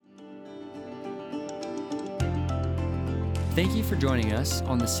Thank you for joining us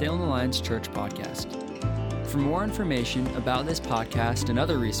on the Salem Alliance Church podcast. For more information about this podcast and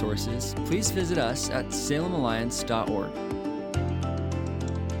other resources, please visit us at salemalliance.org.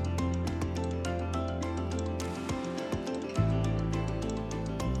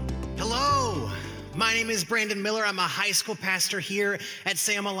 Hello, my name is Brandon Miller. I'm a high school pastor here at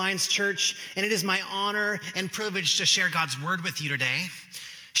Salem Alliance Church, and it is my honor and privilege to share God's word with you today.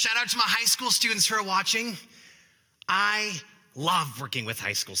 Shout out to my high school students who are watching. I love working with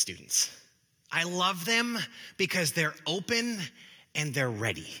high school students. I love them because they're open and they're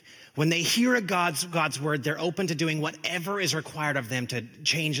ready. When they hear God's word, they're open to doing whatever is required of them to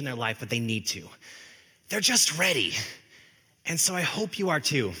change in their life that they need to. They're just ready. And so I hope you are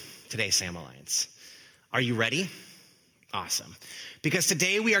too today, Salem Alliance. Are you ready? Awesome. Because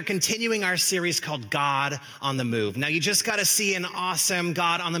today we are continuing our series called God on the Move. Now, you just got to see an awesome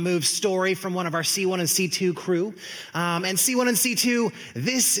God on the Move story from one of our C1 and C2 crew. And C1 and C2,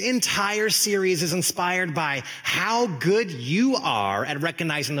 this entire series is inspired by how good you are at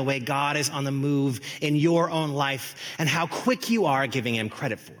recognizing the way God is on the move in your own life and how quick you are giving him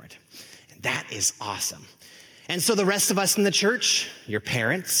credit for it. And that is awesome. And so the rest of us in the church, your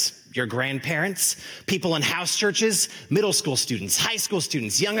parents, your grandparents, people in house churches, middle school students, high school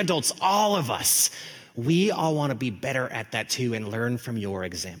students, young adults, all of us, we all want to be better at that too and learn from your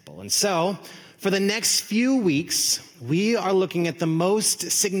example. And so for the next few weeks, we are looking at the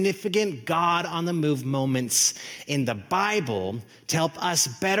most significant God on the move moments in the Bible to help us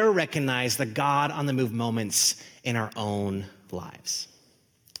better recognize the God on the move moments in our own lives.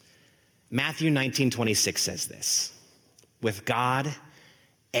 Matthew 19:26 says this, with God,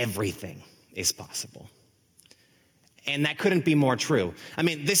 everything is possible. And that couldn't be more true. I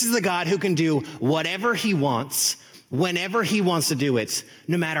mean, this is the God who can do whatever he wants, whenever he wants to do it,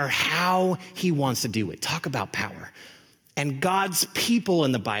 no matter how he wants to do it. Talk about power. And God's people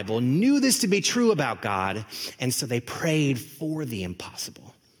in the Bible knew this to be true about God, and so they prayed for the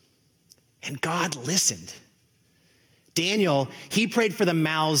impossible. And God listened. Daniel, he prayed for the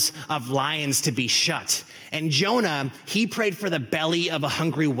mouths of lions to be shut. And Jonah, he prayed for the belly of a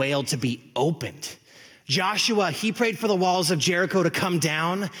hungry whale to be opened. Joshua, he prayed for the walls of Jericho to come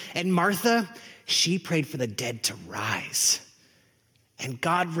down. And Martha, she prayed for the dead to rise. And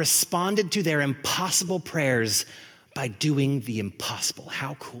God responded to their impossible prayers by doing the impossible.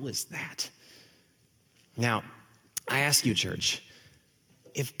 How cool is that? Now, I ask you, church,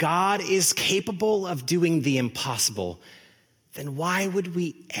 if God is capable of doing the impossible, then why would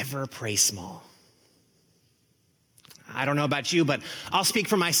we ever pray small? I don't know about you, but I'll speak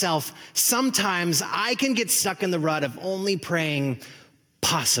for myself. Sometimes I can get stuck in the rut of only praying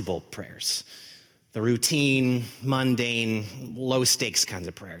possible prayers, the routine, mundane, low-stakes kinds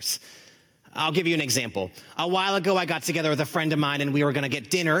of prayers. I'll give you an example. A while ago, I got together with a friend of mine, and we were going to get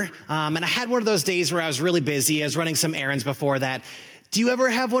dinner, and I had one of those days where I was really busy. I was running some errands before that. Do you ever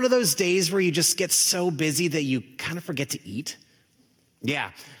have one of those days where you just get so busy that you kind of forget to eat?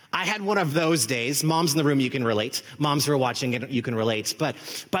 Yeah, I had one of those days. Moms in the room, you can relate. Moms who are watching it, you can relate. But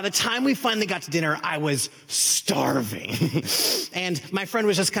by the time we finally got to dinner, I was starving. And my friend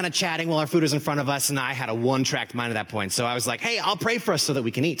was just kind of chatting while our food was in front of us, and I had a one-track mind at that point. So I was like, hey, I'll pray for us so that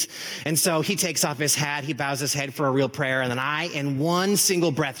we can eat. And so he takes off his hat, he bows his head for a real prayer, and then I, in one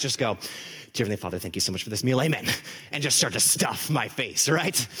single breath, just go, Dear Heavenly Father, thank you so much for this meal, amen. And just start to stuff my face,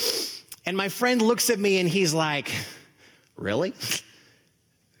 right? And my friend looks at me and he's like, really?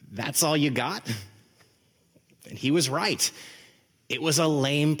 That's all you got? And he was right. It was a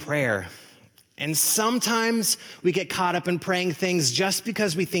lame prayer. And sometimes we get caught up in praying things just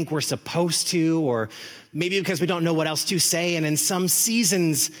because we think we're supposed to, or maybe because we don't know what else to say. And in some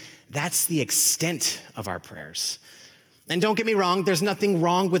seasons, that's the extent of our prayers. And don't get me wrong, there's nothing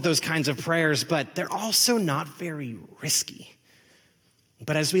wrong with those kinds of prayers, but they're also not very risky.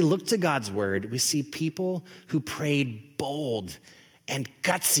 But as we look to God's word, we see people who prayed bold and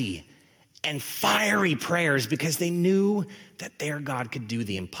gutsy and fiery prayers because they knew that their God could do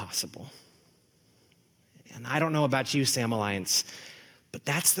the impossible. And I don't know about you, Salem Alliance, but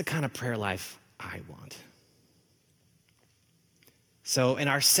that's the kind of prayer life I want. So in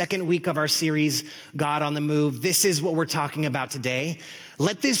our second week of our series, God on the Move, this is what we're talking about today.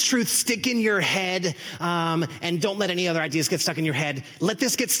 Let this truth stick in your head, and don't let any other ideas get stuck in your head. Let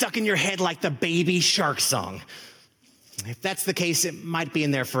this get stuck in your head like the Baby Shark song. If that's the case, it might be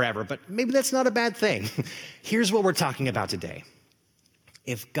in there forever, but maybe that's not a bad thing. Here's what we're talking about today.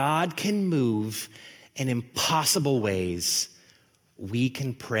 If God can move in impossible ways, we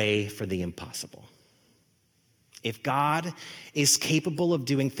can pray for the impossible. If God is capable of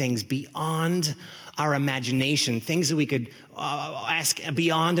doing things beyond our imagination, things that we could ask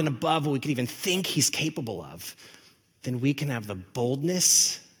beyond and above what we could even think he's capable of, then we can have the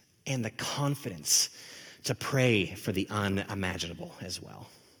boldness and the confidence to pray for the unimaginable as well.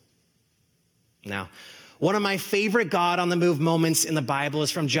 Now, one of my favorite God on the move moments in the Bible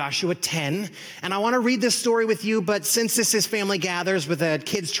is from Joshua 10. And I want to read this story with you, but since this is Family Gathers with a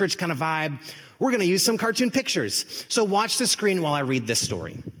kids' church kind of vibe, we're going to use some cartoon pictures. So watch the screen while I read this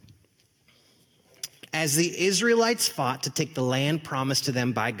story. As the Israelites fought to take the land promised to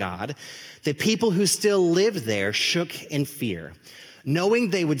them by God, the people who still lived there shook in fear,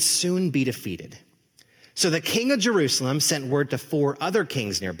 knowing they would soon be defeated. So the king of Jerusalem sent word to 4 other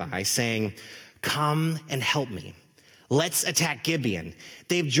kings nearby, saying, "Come and help me. Let's attack Gibeon."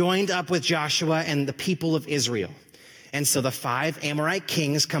 They've joined up with Joshua and the people of Israel. And so the 5 Amorite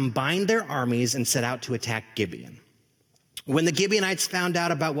kings combined their armies and set out to attack Gibeon. When the Gibeonites found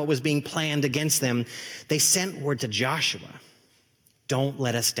out about what was being planned against them, they sent word to Joshua, "Don't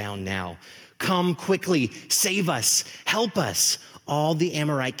let us down now. Come quickly, save us, help us. All the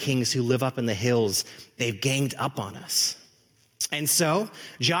Amorite kings who live up in the hills, they've ganged up on us." And so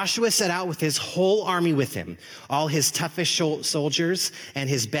Joshua set out with his whole army with him, all his toughest soldiers and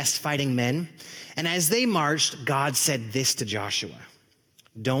his best fighting men. And as they marched, God said this to Joshua,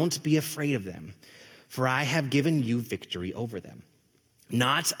 "Don't be afraid of them, for I have given you victory over them.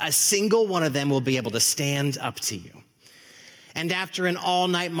 Not a single one of them will be able to stand up to you." And after an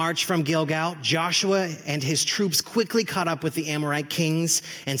all-night march from Gilgal, Joshua and his troops quickly caught up with the Amorite kings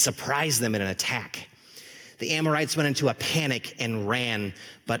and surprised them in an attack. The Amorites went into a panic and ran,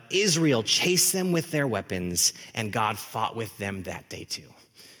 but Israel chased them with their weapons, and God fought with them that day too.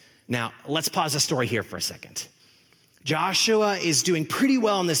 Now, let's pause the story here for a second. Joshua is doing pretty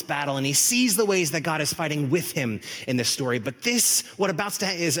well in this battle, and he sees the ways that God is fighting with him in this story. But what's going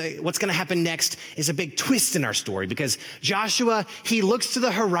to happen next is a big twist in our story, because Joshua, he looks to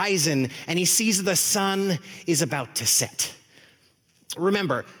the horizon and he sees that the sun is about to set.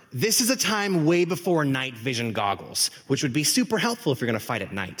 Remember, this is a time way before night vision goggles, which would be super helpful if you're going to fight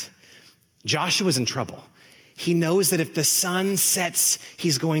at night. Joshua's in trouble. He knows that if the sun sets,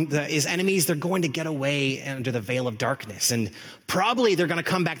 his enemies, they're going to get away under the veil of darkness. And probably they're going to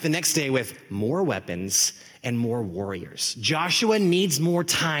come back the next day with more weapons and more warriors. Joshua needs more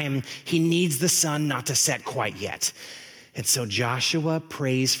time. He needs the sun not to set quite yet. And so Joshua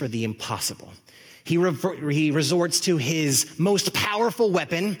prays for the impossible. He resorts to his most powerful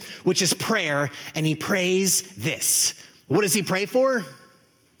weapon, which is prayer, and he prays this. What does he pray for?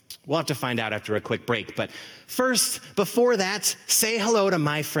 We'll have to find out after a quick break. But first, before that, say hello to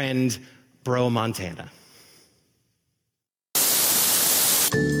my friend, Bro Montana.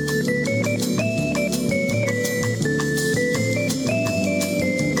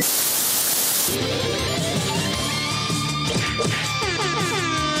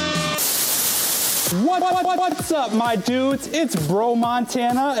 What's up, my dudes? It's Bro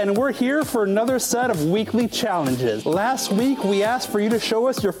Montana, and we're here for another set of weekly challenges. Last week, we asked for you to show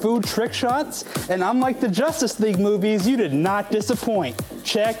us your food trick shots, and unlike the Justice League movies, you did not disappoint.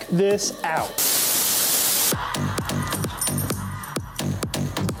 Check this out.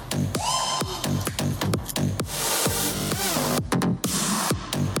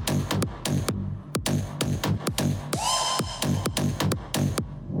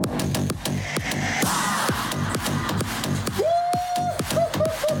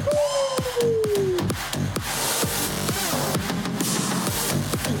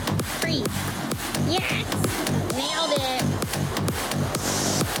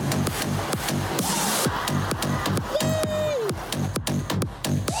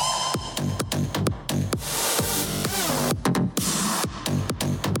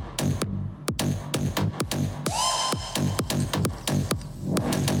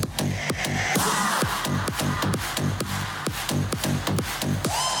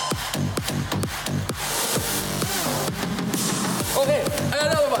 Okay, I got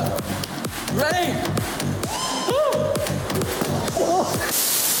another one. Ready?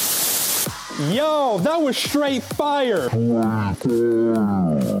 Yo, that was straight fire.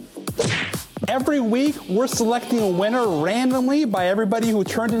 Every week, we're selecting a winner randomly by everybody who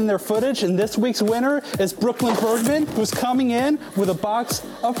turned in their footage, and this week's winner is Brooklyn Bergman, who's coming in with a box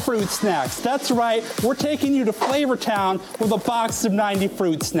of fruit snacks. That's right, we're taking you to Flavortown with a box of 90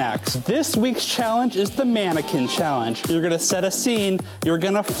 fruit snacks. This week's challenge is the mannequin challenge. You're gonna set a scene, you're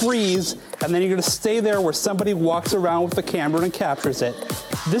gonna freeze, and then you're gonna stay there where somebody walks around with the camera and captures it.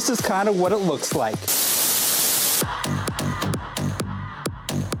 This is kind of what it looks like.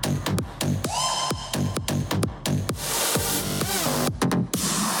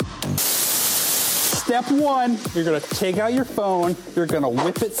 Step one, you're gonna take out your phone, you're gonna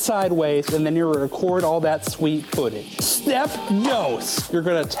whip it sideways, and then you're gonna record all that sweet footage. Step dos, you're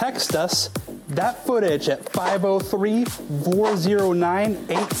gonna text us that footage at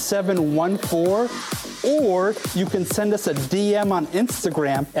 503-409-8714, or you can send us a DM on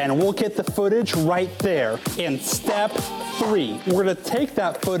Instagram and we'll get the footage right there. And step 3, we're gonna take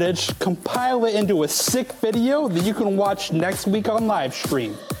that footage, compile it into a sick video that you can watch next week on live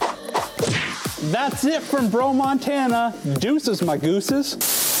stream. That's it from Bro Montana. Deuces, my gooses.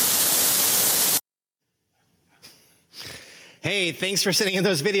 Hey, thanks for sending in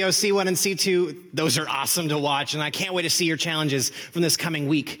those videos, C1 and C2. Those are awesome to watch, and I can't wait to see your challenges from this coming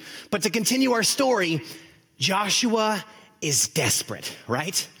week. But to continue our story, Joshua is desperate,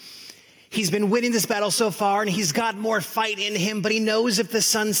 right? He's been winning this battle so far, and he's got more fight in him, but he knows if the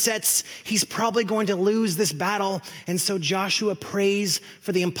sun sets, he's probably going to lose this battle. And so Joshua prays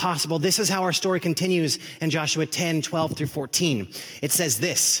for the impossible. This is how our story continues in Joshua 10:12-14. It says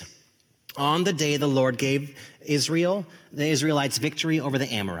this: on the day the Lord gave the Israelites victory over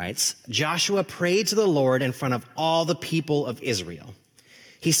the Amorites, Joshua prayed to the Lord in front of all the people of Israel.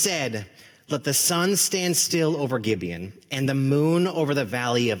 He said, "Let the sun stand still over Gibeon and the moon over the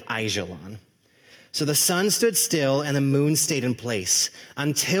valley of Aijalon." So the sun stood still and the moon stayed in place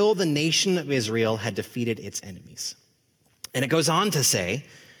until the nation of Israel had defeated its enemies. And it goes on to say,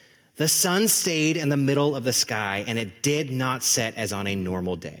 the sun stayed in the middle of the sky and it did not set as on a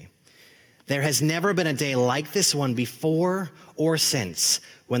normal day. There has never been a day like this one before or since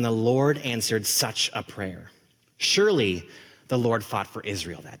when the Lord answered such a prayer. Surely the Lord fought for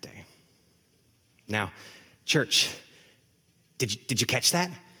Israel that day. Now, church, did you catch that?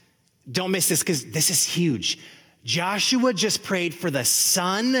 Don't miss this because this is huge. Joshua just prayed for the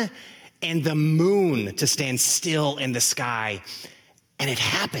sun and the moon to stand still in the sky, and it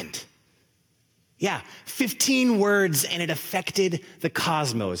happened. Yeah, 15 words, and it affected the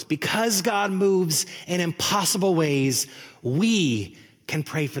cosmos. Because God moves in impossible ways, we can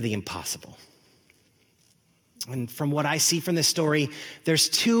pray for the impossible. And from what I see from this story, there's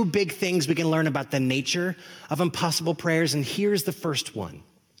 2 big things we can learn about the nature of impossible prayers, and here's the first one.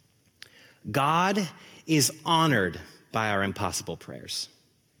 God is honored by our impossible prayers.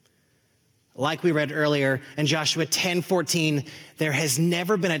 Like we read earlier in Joshua 10:14, there has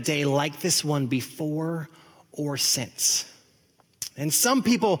never been a day like this one before or since. And some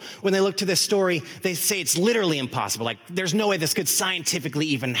people, when they look to this story, they say it's literally impossible. Like, there's no way this could scientifically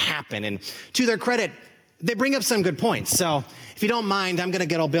even happen. And to their credit, they bring up some good points. So if you don't mind, I'm going to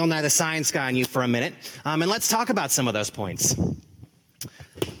get old Bill Nye the Science Guy on you for a minute. And let's talk about some of those points.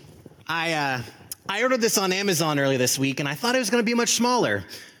 I ordered this on Amazon earlier this week, and I thought it was going to be much smaller.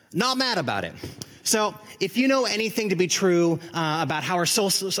 Not mad about it. So if you know anything to be true about how our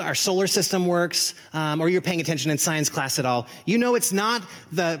solar system works, or you're paying attention in science class at all, you know it's not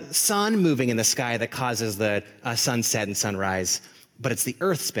the sun moving in the sky that causes the sunset and sunrise, but it's the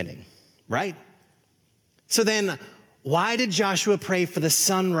earth spinning, right? So then why did Joshua pray for the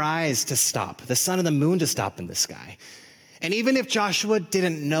sunrise to stop, the sun and the moon to stop in the sky? And even if Joshua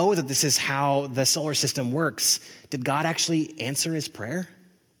didn't know that this is how the solar system works, did God actually answer his prayer?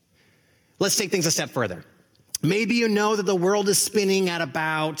 Let's take things a step further. Maybe you know that the world is spinning at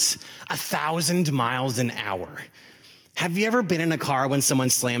about 1,000 miles an hour. Have you ever been in a car when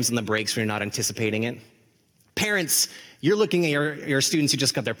someone slams on the brakes when you're not anticipating it? Parents, you're looking at your students who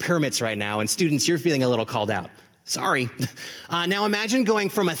just got their permits right now, and students, you're feeling a little called out. Sorry. Now imagine going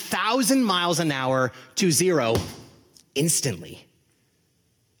from 1,000 miles an hour to 0 instantly.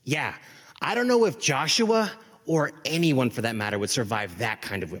 Yeah, I don't know if Joshua or anyone for that matter would survive that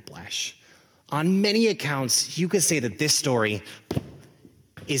kind of whiplash. On many accounts, you could say that this story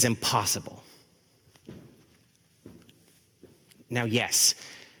is impossible. Now, yes,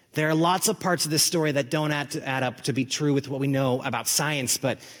 there are lots of parts of this story that don't add up to be true with what we know about science,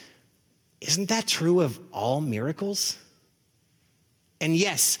 but isn't that true of all miracles? And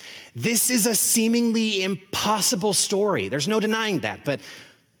yes, this is a seemingly impossible story. There's no denying that, but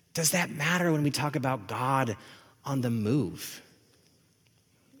does that matter when we talk about God on the move?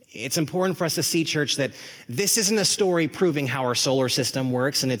 It's important for us to see, church, that this isn't a story proving how our solar system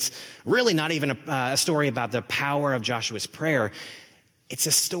works, and it's really not even a story about the power of Joshua's prayer. It's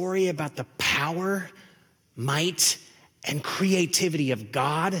a story about the power, might, and creativity of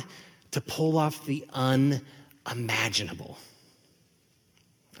God to pull off the unimaginable.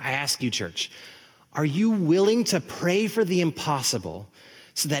 I ask you, church, are you willing to pray for the impossible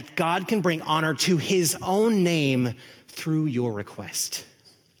so that God can bring honor to his own name through your request?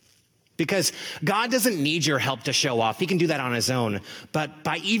 Because God doesn't need your help to show off. He can do that on his own. But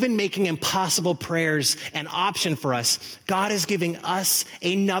by even making impossible prayers an option for us, God is giving us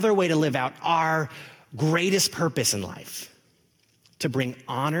another way to live out our greatest purpose in life, to bring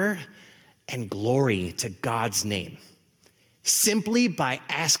honor and glory to God's name, simply by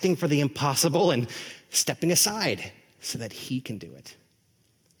asking for the impossible and stepping aside so that he can do it.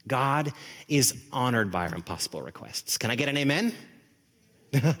 God is honored by our impossible requests. Can I get an amen?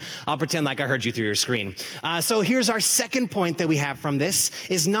 I'll pretend like I heard you through your screen. So here's our second point that we have from this,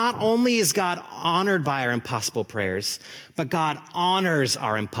 is not only is God honored by our impossible prayers, but God honors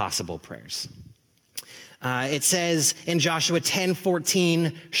our impossible prayers. It says in Joshua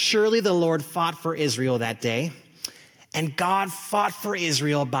 10:14, surely the Lord fought for Israel that day, and God fought for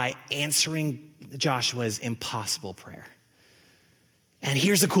Israel by answering Joshua's impossible prayer. And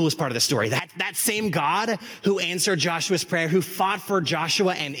here's the coolest part of the story. That same God who answered Joshua's prayer, who fought for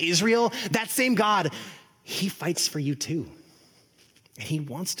Joshua and Israel, that same God, he fights for you too. And he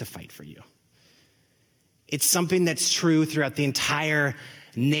wants to fight for you. It's something that's true throughout the entire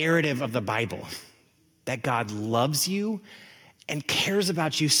narrative of the Bible, that God loves you and cares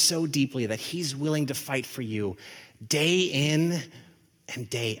about you so deeply that he's willing to fight for you day in and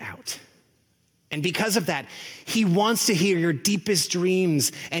day out. And because of that, he wants to hear your deepest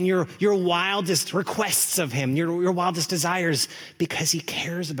dreams and your wildest requests of him, your wildest desires, because he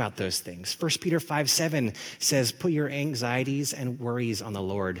cares about those things. 1 Peter 5:7 says, put your anxieties and worries on the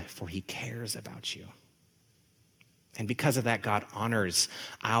Lord, for he cares about you. And because of that, God honors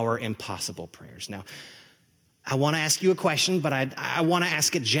our impossible prayers. Now, I want to ask you a question, but I want to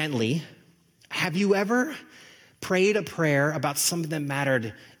ask it gently. Have you ever prayed a prayer about something that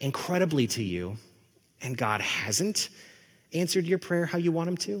mattered incredibly to you, and God hasn't answered your prayer how you want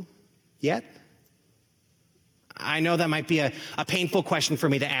him to yet? I know that might be a painful question for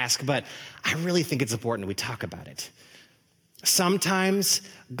me to ask, but I really think it's important we talk about it. Sometimes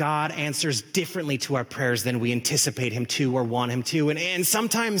God answers differently to our prayers than we anticipate him to or want him to. And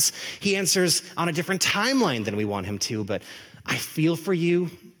sometimes he answers on a different timeline than we want him to. But I feel for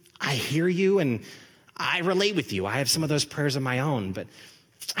you, I hear you, and I relate with you. I have some of those prayers of my own. But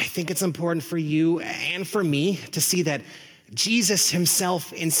I think it's important for you and for me to see that Jesus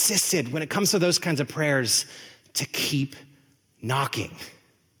himself insisted, when it comes to those kinds of prayers, to keep knocking,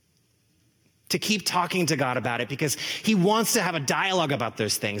 to keep talking to God about it, because he wants to have a dialogue about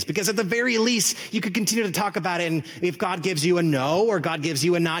those things. Because at the very least, you could continue to talk about it, and if God gives you a no or God gives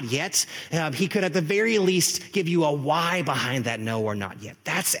you a not yet, he could at the very least give you a why behind that no or not yet.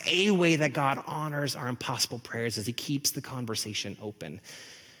 That's a way that God honors our impossible prayers, as he keeps the conversation open.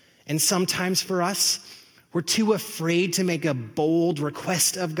 And sometimes for us, we're too afraid to make a bold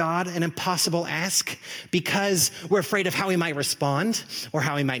request of God, an impossible ask, because we're afraid of how he might respond or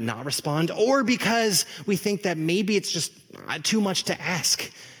how he might not respond, or because we think that maybe it's just too much to ask.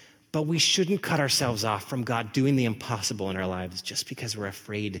 But we shouldn't cut ourselves off from God doing the impossible in our lives just because we're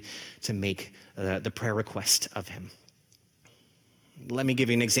afraid to make the prayer request of him. Let me give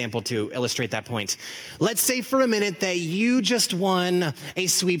you an example to illustrate that point. Let's say for a minute that you just won a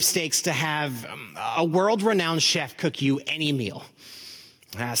sweepstakes to have a world-renowned chef cook you any meal.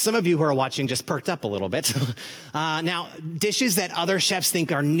 Some of you who are watching just perked up a little bit. Now, dishes that other chefs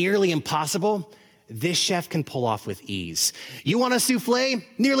think are nearly impossible, this chef can pull off with ease. You want a souffle?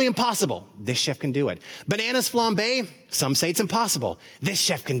 Nearly impossible. This chef can do it. Bananas flambé? Some say it's impossible. This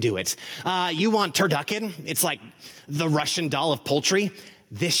chef can do it. You want turducken? It's like the Russian doll of poultry.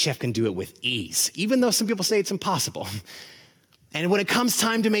 This chef can do it with ease, even though some people say it's impossible. And when it comes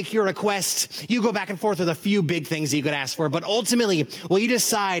time to make your request, you go back and forth with a few big things that you could ask for. But ultimately, what you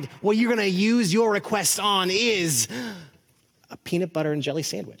decide what you're going to use your request on is a peanut butter and jelly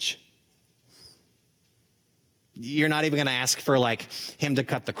sandwich. You're not even going to ask for like him to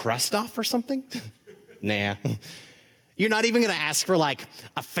cut the crust off or something? Nah. You're not even going to ask for like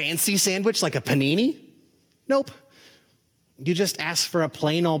a fancy sandwich like a panini? Nope. You just ask for a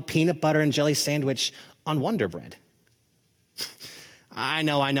plain old peanut butter and jelly sandwich on Wonder Bread. I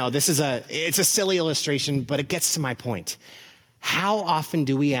know. It's a silly illustration, but it gets to my point. How often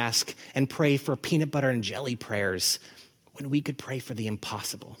do we ask and pray for peanut butter and jelly prayers when we could pray for the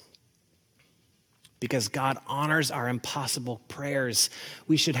impossible? Because God honors our impossible prayers,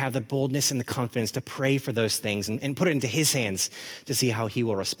 we should have the boldness and the confidence to pray for those things and put it into his hands to see how he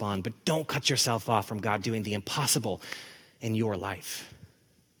will respond. But don't cut yourself off from God doing the impossible in your life.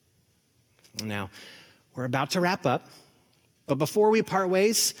 Now, we're about to wrap up. But before we part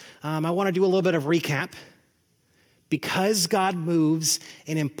ways, I want to do a little bit of recap. Because God moves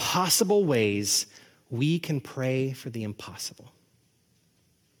in impossible ways, we can pray for the impossible.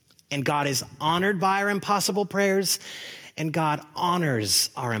 And God is honored by our impossible prayers, and God honors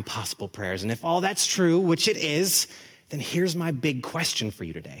our impossible prayers. And if all that's true, which it is, then here's my big question for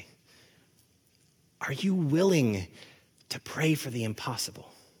you today. Are you willing to pray for the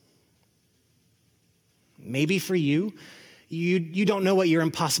impossible? Maybe for you, you don't know what your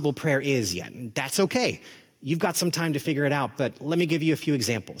impossible prayer is yet. And that's okay. You've got some time to figure it out, but let me give you a few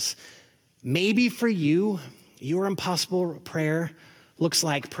examples. Maybe for you, your impossible prayer looks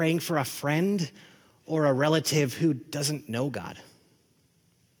like praying for a friend or a relative who doesn't know God.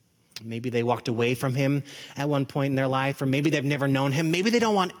 Maybe they walked away from him at one point in their life, or maybe they've never known him. Maybe they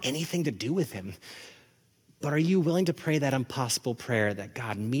don't want anything to do with him. But are you willing to pray that impossible prayer that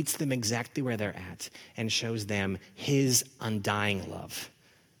God meets them exactly where they're at and shows them his undying love?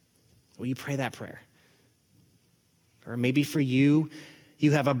 Will you pray that prayer? Or maybe for you,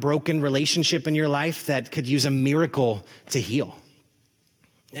 you have a broken relationship in your life that could use a miracle to heal.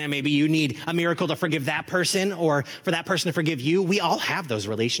 And maybe you need a miracle to forgive that person or for that person to forgive you. We all have those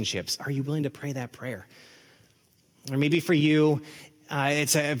relationships. Are you willing to pray that prayer? Or maybe for you,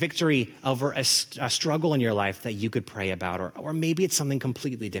 it's a victory over a struggle in your life that you could pray about, or maybe it's something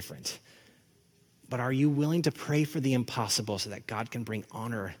completely different. But are you willing to pray for the impossible so that God can bring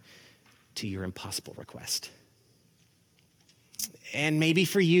honor to your impossible request? And maybe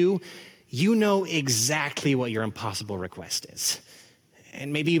for you, you know exactly what your impossible request is.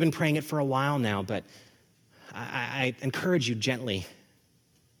 And maybe you've been praying it for a while now, but I encourage you gently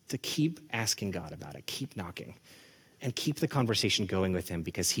to keep asking God about it, keep knocking, and keep the conversation going with him,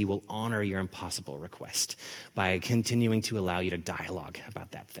 because he will honor your impossible request by continuing to allow you to dialogue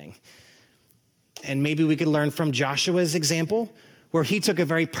about that thing. And maybe we could learn from Joshua's example, where he took a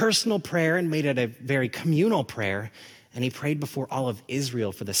very personal prayer and made it a very communal prayer, and he prayed before all of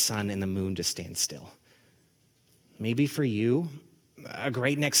Israel for the sun and the moon to stand still. Maybe for you, a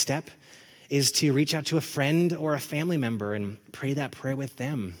great next step is to reach out to a friend or a family member and pray that prayer with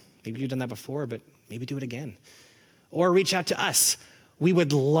them. Maybe you've done that before, but maybe do it again. Or reach out to us. We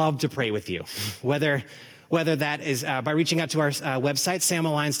would love to pray with you, whether that is by reaching out to our website,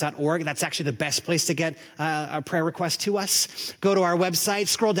 salemaliance.org. That's actually the best place to get a prayer request to us. Go to our website,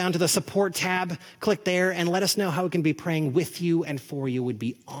 scroll down to the support tab, click there, and let us know how we can be praying with you and for you. We'd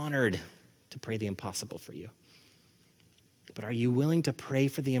be honored to pray the impossible for you. But are you willing to pray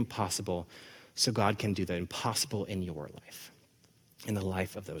for the impossible so God can do the impossible in your life, in the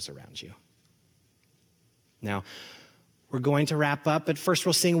life of those around you? Now, we're going to wrap up, but first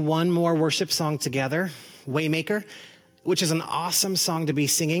we'll sing one more worship song together, Waymaker, which is an awesome song to be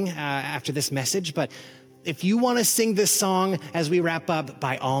singing after this message. But if you want to sing this song as we wrap up,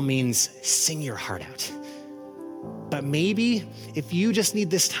 by all means, sing your heart out. But maybe if you just need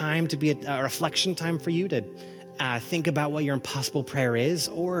this time to be a reflection time for you to think about what your impossible prayer is,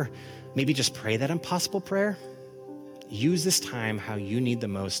 or maybe just pray that impossible prayer, use this time how you need the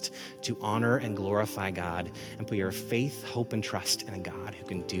most to honor and glorify God and put your faith, hope, and trust in a God who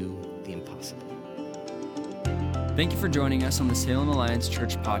can do the impossible. Thank you for joining us on the Salem Alliance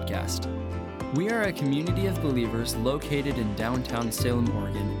Church podcast. We are a community of believers located in downtown Salem,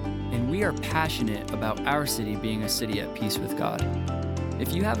 Oregon, and we are passionate about our city being a city at peace with God.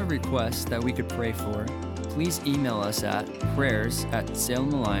 If you have a request that we could pray for, please email us at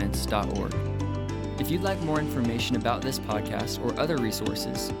prayers@salemalliance.org. If you'd like more information about this podcast or other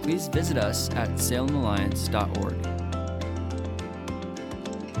resources, please visit us at salemalliance.org.